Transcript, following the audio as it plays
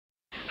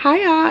Hi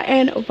y'all,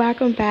 and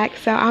welcome back.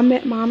 So I'm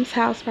at mom's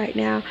house right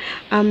now.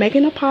 I'm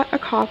making a pot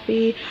of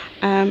coffee,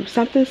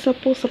 something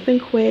simple, something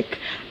quick.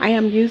 I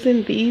am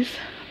using these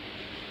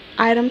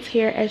items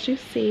here as you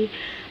see,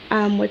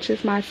 which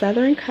is my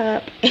Southern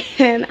cup,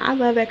 and I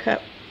love that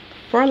cup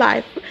for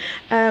life.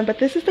 But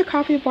this is the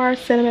Coffee Bar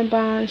Cinnamon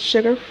Bun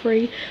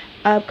Sugar-Free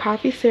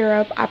coffee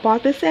syrup. I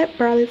bought this at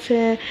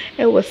Burlington.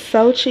 It was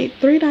so cheap,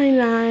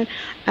 $3.99,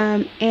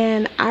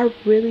 and I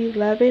really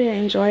love it and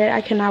enjoy it.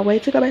 I cannot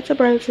wait to go back to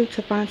Burlington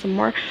to find some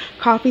more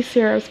coffee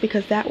syrups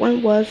because that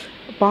one was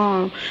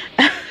bomb.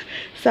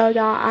 So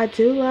y'all, I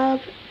do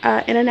love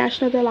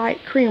International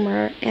Delight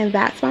Creamer, and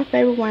that's my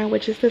favorite one,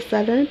 which is the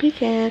Southern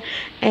Pecan,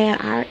 and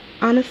I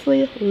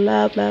honestly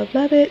love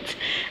it.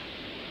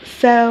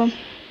 So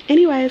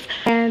anyways,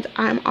 and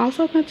I'm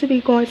also going to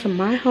be going to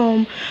my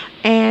home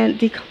and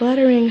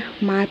decluttering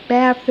my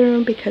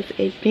bathroom because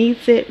it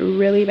needs it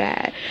really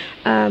bad.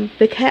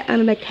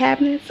 The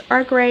cabinets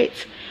are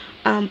great,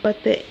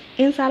 but the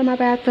inside of my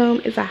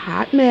bathroom is a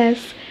hot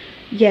mess.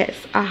 Yes,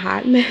 a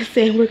hot mess,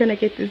 and we're gonna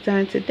get this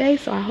done today.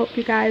 So I hope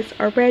you guys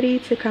are ready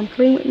to come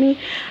clean with me.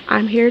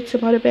 I'm here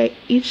to motivate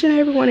each and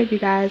every one of you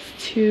guys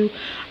to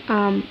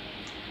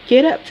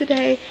get up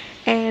today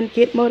and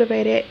get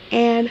motivated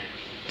and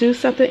do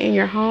something in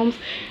your homes,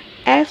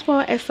 as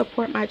well as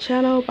support my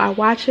channel by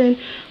watching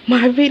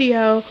my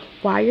video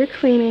while you're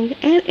cleaning.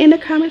 And in the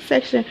comment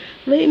section,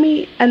 leave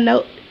me a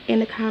note in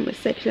the comment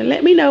section.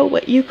 Let me know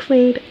what you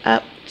cleaned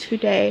up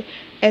today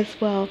as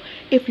well.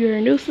 If you're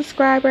a new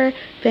subscriber,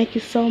 thank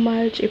you so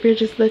much. If you're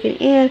just looking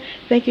in,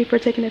 thank you for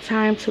taking the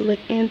time to look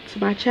into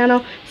my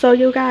channel. So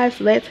you guys,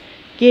 let's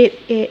get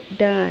it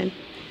done.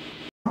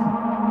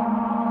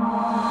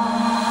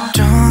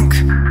 Drunk,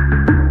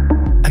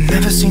 I've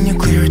never seen you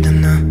clearer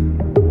than now.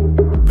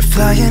 We're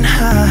flying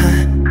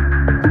high,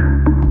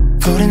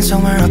 floating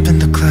somewhere up in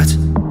the clouds.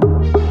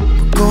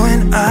 We're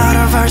going out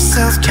of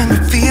ourselves, can you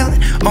feel it?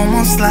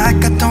 Almost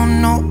like I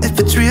don't know if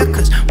it's real,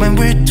 cause when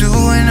we're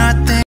doing our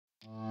thing,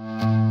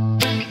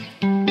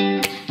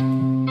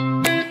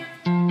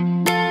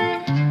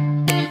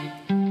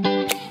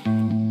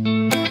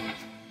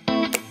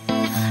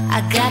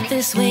 I got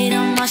this weight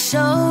on my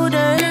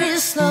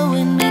shoulders,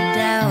 slowing me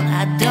down.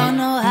 I don't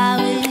know how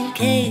it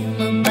came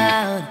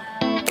about.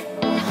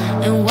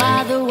 And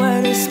while the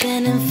world is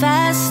spinning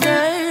faster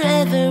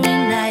every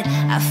night,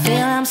 I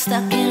feel I'm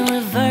stuck in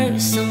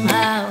reverse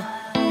somehow.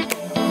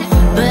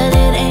 But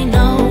it ain't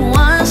no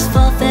one's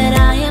fault that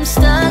I am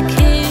stuck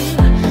here.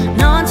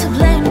 No one to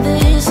blame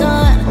this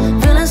on,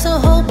 feeling so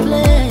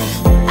hopeless.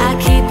 I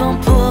keep on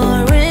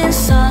pouring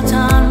salt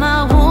on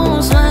my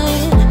wounds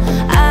when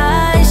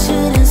I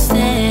shouldn't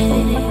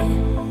stay.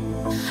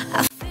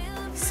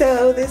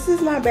 So this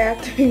is my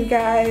bathroom,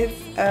 guys.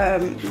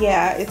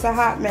 Yeah, it's a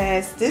hot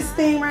mess. This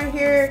thing right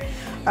here,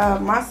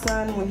 my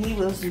son, when he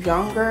was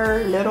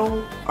younger,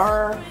 little,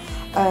 or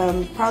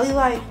probably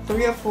like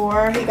 3 or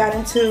 4, he got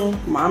into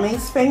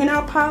mommy's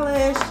fingernail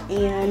polish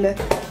and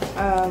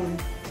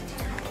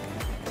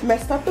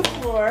messed up the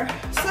floor.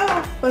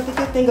 So, but the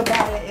good thing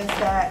about it is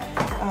that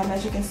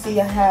as you can see,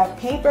 I have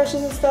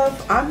paintbrushes and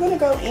stuff. I'm gonna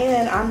go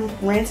in, I'm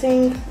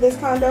renting this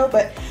condo,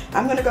 but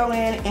I'm gonna go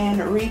in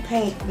and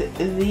repaint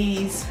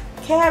these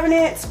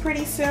cabinets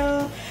pretty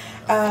soon.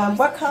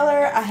 What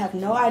color, I have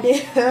no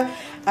idea.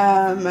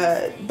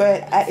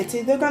 But it's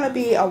either gonna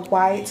be a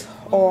white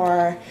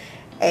or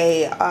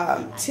a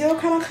teal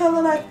kind of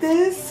color like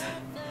this.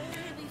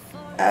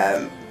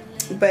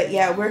 But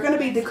yeah, we're gonna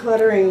be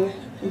decluttering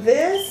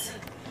this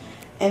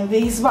and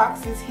these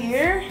boxes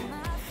here,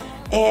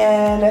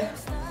 and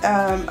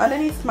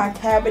underneath my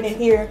cabinet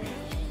here,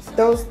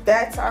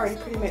 that's already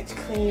pretty much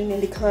clean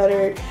and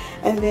decluttered.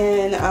 And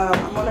then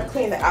I'm gonna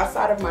clean the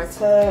outside of my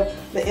tub.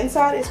 The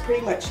inside is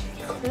pretty much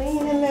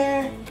clean in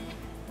there,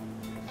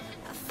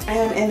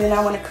 and then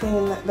I want to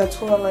clean the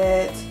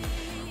toilet,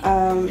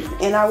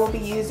 and I will be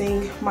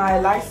using my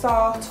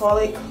Lysol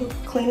toilet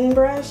cleaning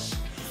brush,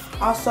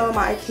 also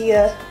my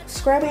IKEA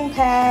scrubbing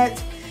pad,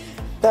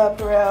 the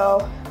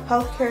Perel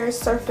Healthcare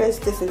Surface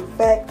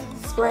Disinfect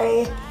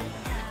Spray,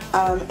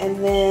 and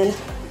then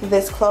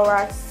this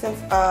Clorox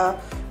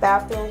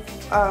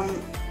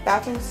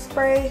bathroom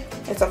spray.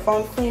 It's a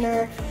foam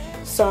cleaner,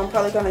 so I'm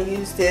probably going to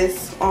use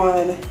this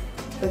on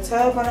the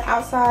tub on the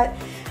outside.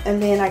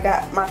 And then I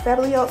got my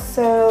Fablio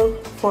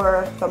soap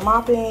for the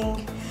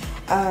mopping,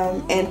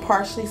 and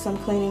partially some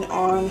cleaning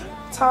on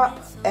top,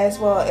 as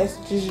well as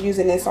just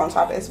using this on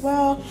top as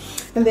well.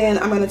 And then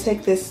I'm going to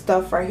take this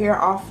stuff right here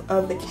off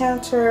of the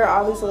counter,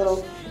 all these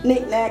little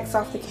knickknacks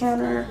off the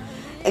counter,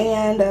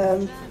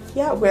 and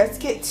yeah, let's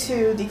get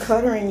to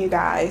decluttering, you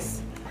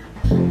guys.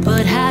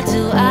 But how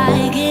do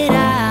I get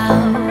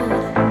out?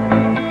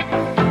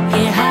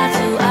 Yeah, how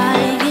do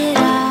I get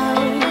out?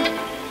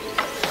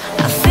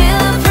 I feel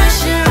the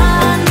pressure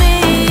on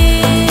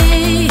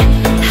me,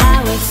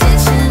 how it's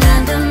itching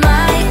under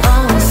my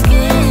own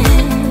skin.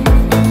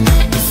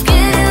 It's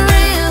getting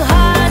real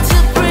hard to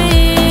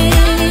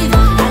breathe. I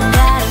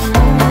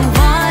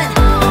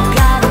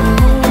gotta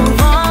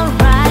move on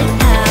right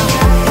now.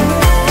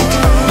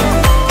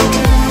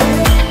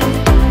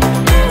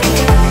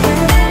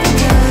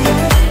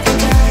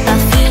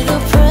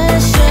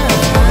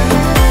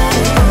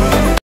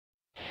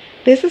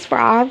 this is for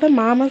all the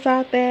mamas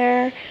out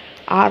there,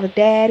 all the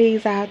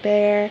daddies out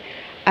there,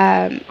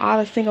 all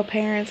the single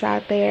parents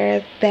out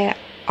there that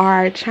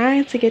are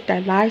trying to get their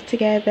life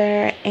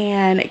together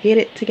and get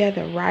it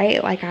together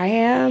right, like I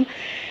am.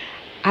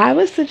 I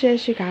would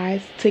suggest you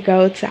guys to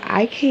go to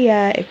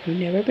IKEA. If you've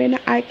never been to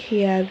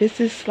IKEA,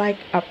 this is like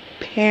a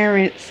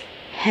parent's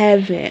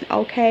heaven,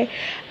 okay?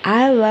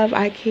 I love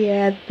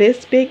IKEA.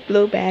 This big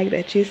blue bag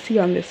that you see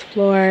on this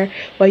floor,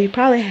 well, you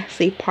probably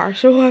see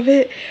partial of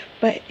it,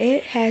 but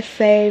it has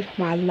saved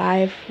my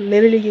life.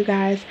 Literally, you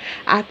guys,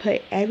 I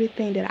put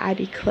everything that I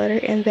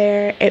declutter in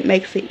there. It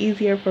makes it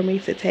easier for me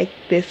to take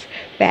this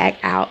bag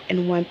out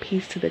in one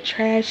piece to the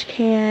trash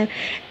can.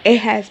 It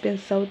has been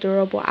so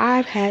durable.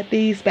 I've had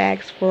these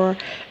bags for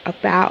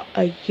about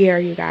a year,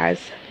 you guys.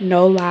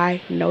 No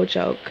lie, no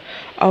joke.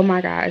 Oh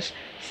my gosh.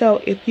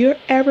 So if you're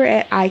ever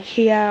at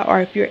IKEA, or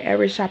if you're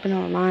ever shopping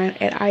online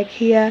at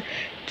IKEA,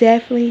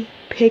 definitely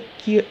pick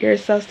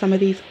yourself some of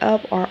these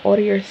up, or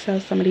order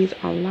yourself some of these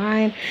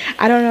online.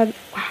 I don't know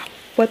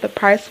what the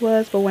price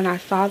was, but when I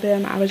saw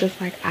them, I was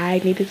just like, I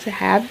needed to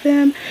have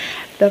them.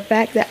 The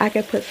fact that I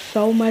could put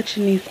so much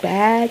in these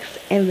bags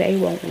and they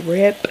won't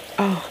rip,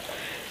 oh,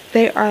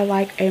 they are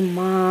like a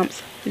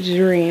mom's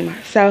dream.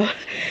 So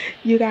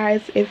you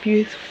guys, if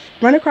you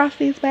run across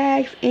these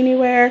bags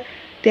anywhere,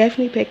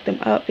 definitely pick them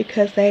up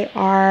because they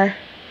are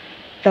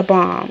the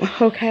bomb,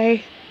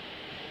 okay?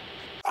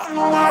 I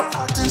know I'm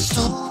acting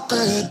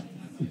stupid,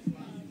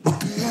 but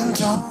being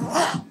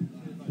dumb,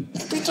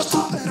 maybe just a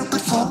little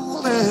bit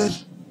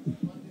foolish,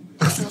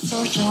 but I feel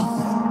so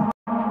young.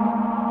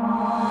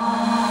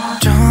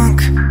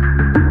 Drunk,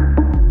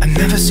 I've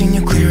never seen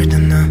you clearer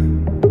than now.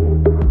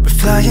 We're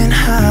flying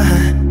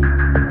high,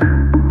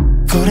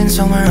 floating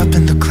somewhere up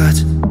in the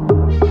clouds.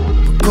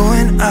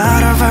 Going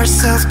out of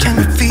ourselves, can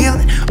we feel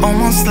it?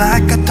 Almost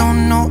like I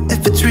don't know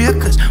if it's real,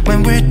 cause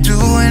when we're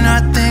doing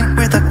our thing,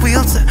 we're like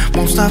wheels that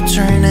won't stop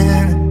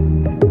turning.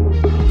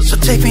 So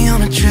take me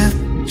on a trip,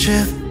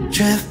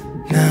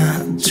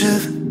 now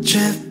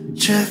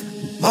trip.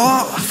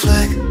 Oh,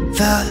 flick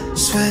the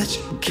switch,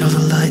 kill the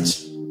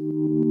lights.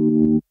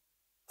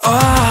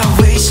 Oh,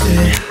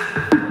 wasted.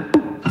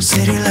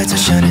 City lights are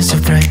shining so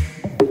bright.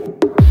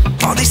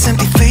 All these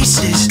empty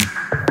faces,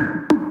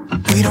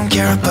 we don't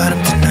care about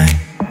them tonight.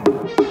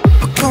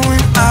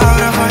 Going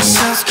out of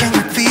ourselves, can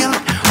you feel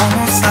it?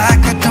 Almost like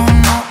I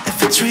don't know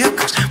if it's real,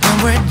 cause when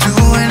we're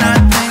doing our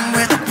thing,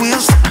 we're the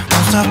wheels that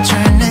won't stop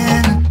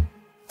turning.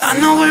 I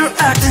know we're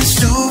acting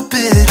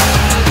stupid,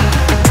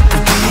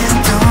 we're being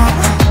dumb,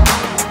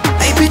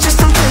 maybe just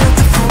a little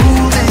bit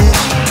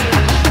foolish,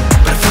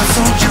 but I feel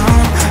so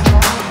young.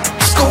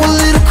 Just go a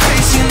little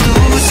crazy and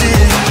lose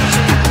it.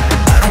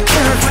 I don't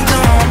care if we're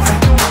dumb,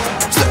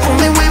 it's the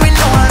only way we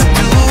know how to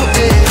do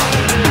it.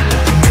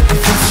 You make me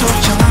feel so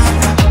young.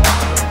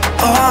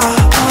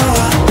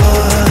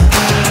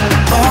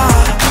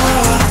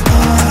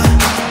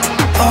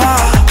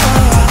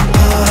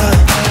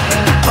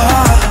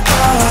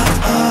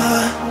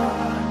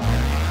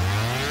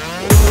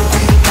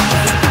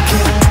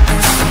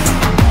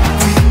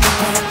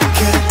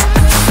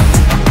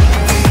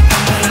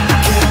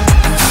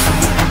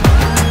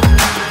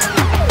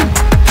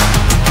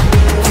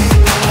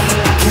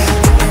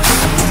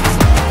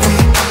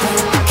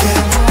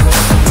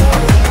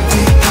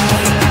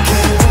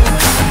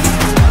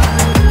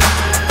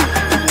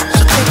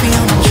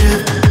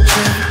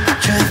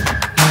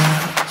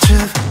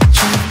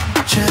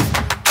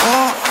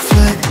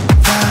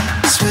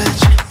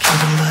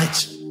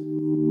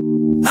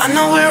 I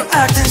know we're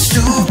acting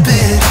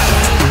stupid,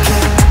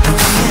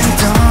 we're being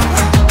dumb,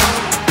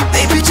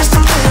 maybe just a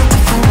little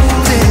bit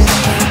foolish,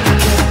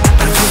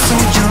 but I feel so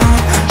young.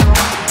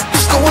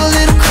 Just go a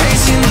little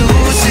crazy and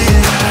lose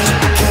it.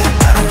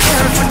 I don't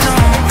care if we're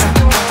dumb,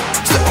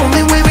 it's the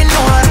only way we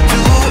know how to do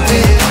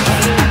it.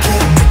 Make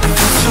me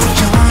feel so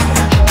young.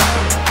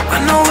 I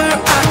know we're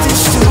acting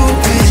stupid,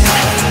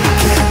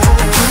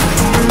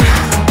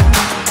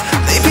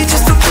 maybe just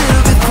a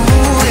little bit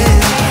foolish.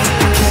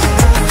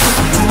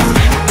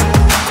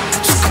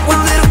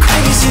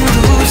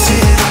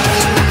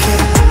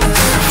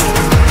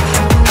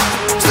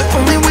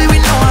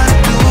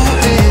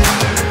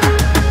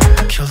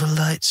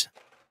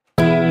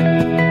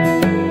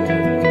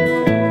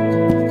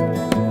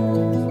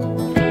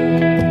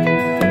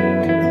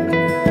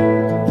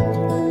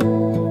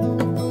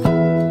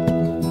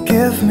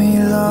 Give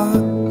me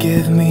love,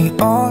 give me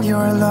all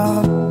your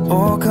love,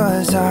 oh,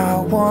 cause I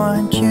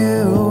want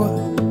you.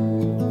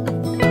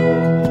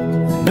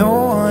 No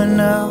one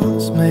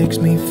else makes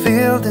me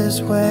feel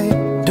this way,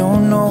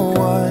 don't know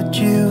what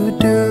you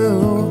do.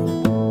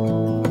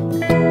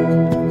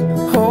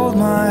 Hold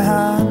my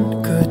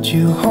hand, could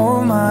you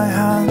hold my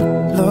hand,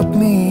 look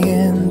me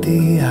in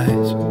the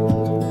eyes.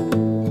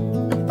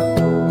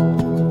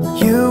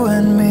 You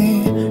and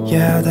me,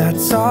 yeah,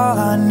 that's all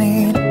I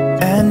need,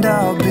 and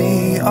I'll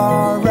be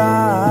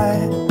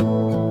alright.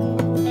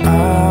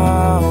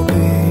 I'll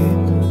be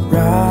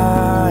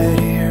right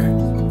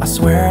here, I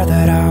swear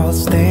that I'll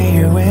stay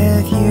here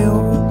with you.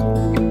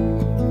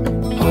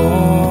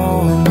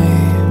 Hold me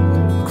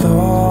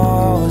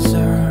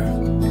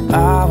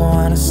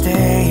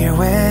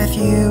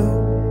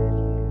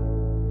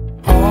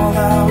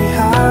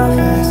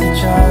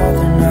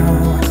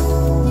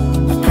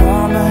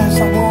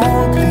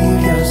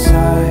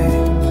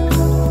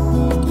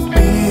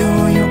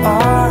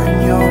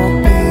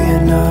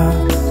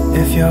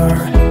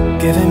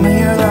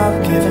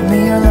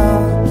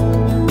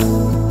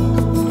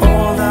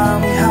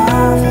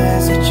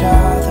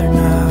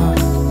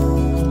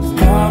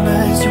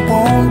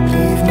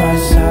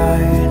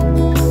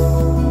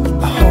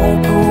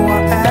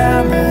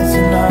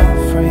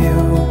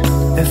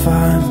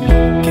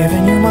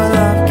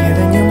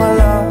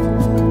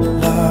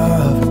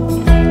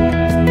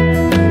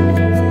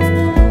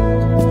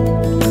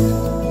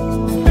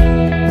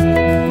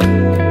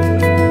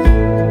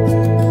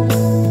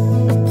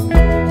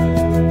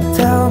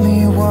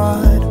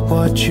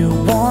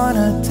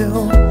wanna do,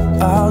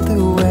 I'll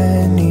do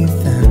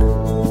anything.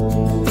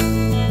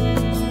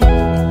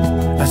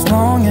 As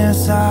long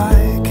as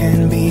I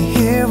can be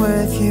here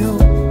with you,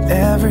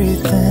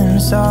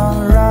 everything's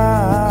alright.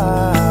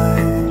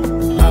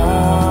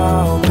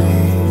 I'll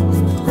be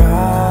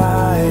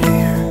right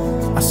here,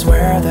 I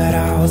swear that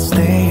I'll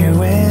stay here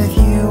with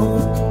you.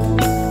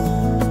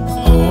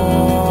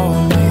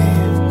 Hold me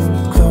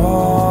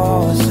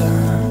closer,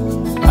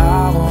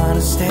 I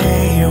wanna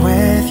stay here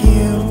with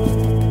you.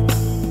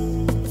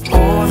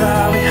 All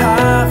that we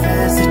have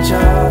is each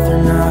other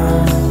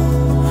now.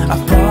 I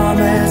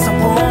promise I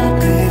won't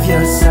leave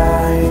your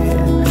side.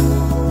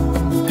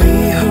 Be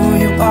who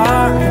you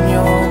are and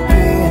you'll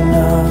be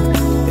enough.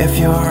 If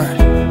you're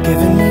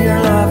giving me your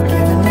love,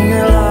 giving me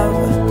your love.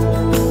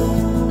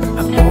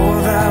 All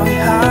that we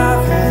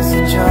have is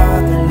each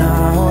other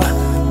now.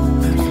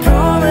 I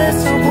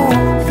promise I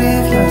won't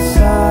leave your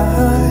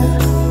side.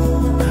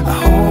 I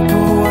hope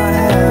who I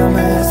am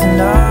is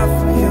enough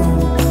for you.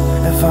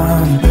 If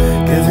I'm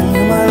giving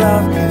you my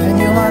love, giving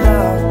you my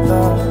love,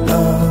 love,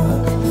 love.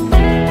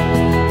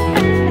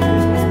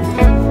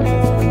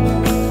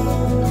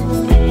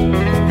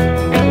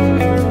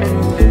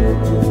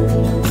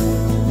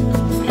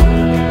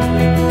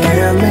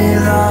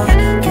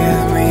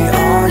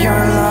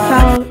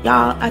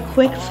 Y'all, a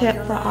quick tip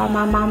for all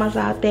my mamas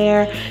out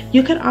there: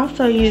 you can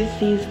also use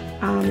these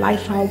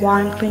Lysol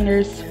wand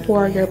cleaners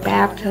for your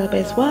bathtub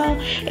as well.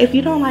 If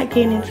you don't like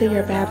getting into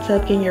your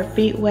bathtub, getting your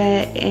feet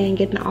wet and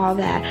getting all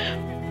that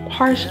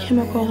harsh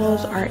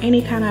chemicals or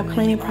any kind of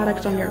cleaning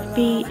products on your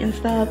feet and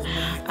stuff,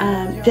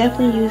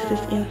 definitely use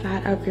this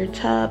inside of your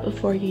tub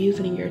before you use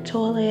it in your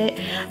toilet.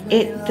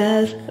 It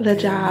does the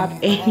job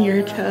in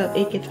your tub.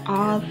 It gets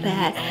all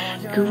that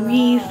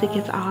grease, it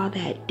gets all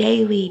that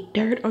daily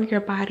dirt on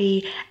your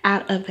body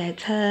out of that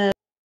tub.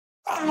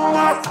 I know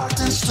I'm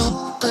acting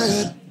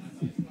stupid,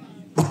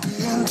 but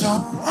being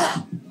dumb.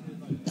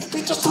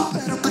 Maybe just a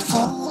little bit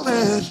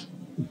foolish.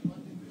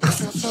 I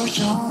feel so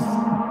young.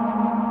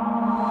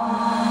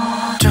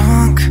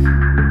 Drunk,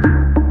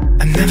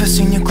 I've never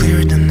seen you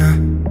clearer than now.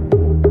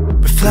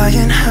 We're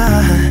flying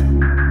high,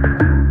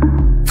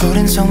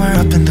 floating somewhere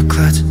up in the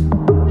clouds.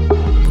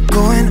 We're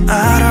going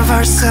out of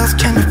ourselves,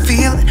 can you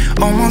feel it?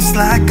 Almost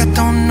like I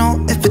don't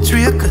know if it's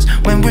real. Cause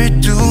when we're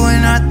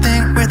doing our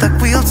thing, we're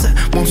like wheels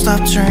that won't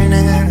stop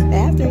turning.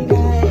 Bathroom,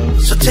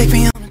 guys. So take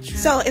me on.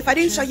 So if I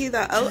didn't show you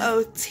the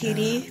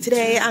OOTD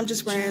today, I'm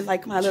just wearing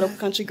like my little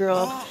country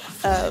girl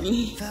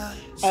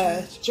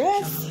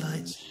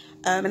dress.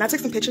 And I took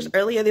some pictures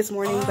earlier this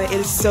morning, but it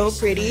is so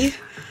pretty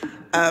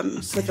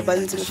with the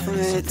buttons in the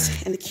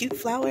front and the cute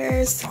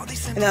flowers.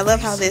 And I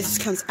love how this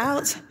comes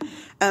out.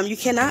 You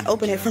cannot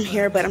open it from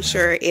here, but I'm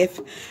sure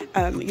if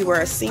you were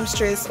a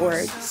seamstress or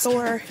a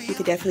sewer, you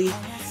could definitely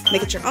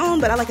make it your own.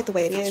 But I like it the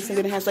way it is. And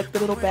then it has like the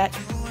little back.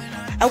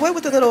 I went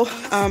with the little,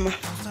 I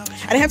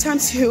didn't have time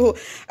to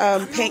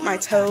paint my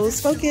toes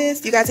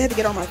focused. You guys, I had to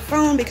get on my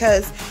phone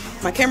because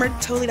my camera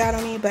totally died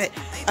on me. But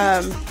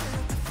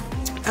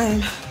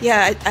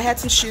yeah, I had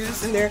some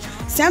shoes, and they're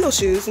sandal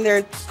shoes, and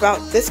they're about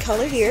this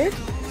color here,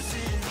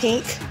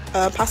 pink,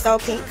 pastel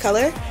pink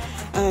color.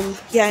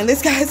 Yeah, and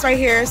this guy's right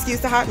here, excuse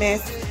the hot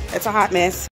mess, it's a hot mess.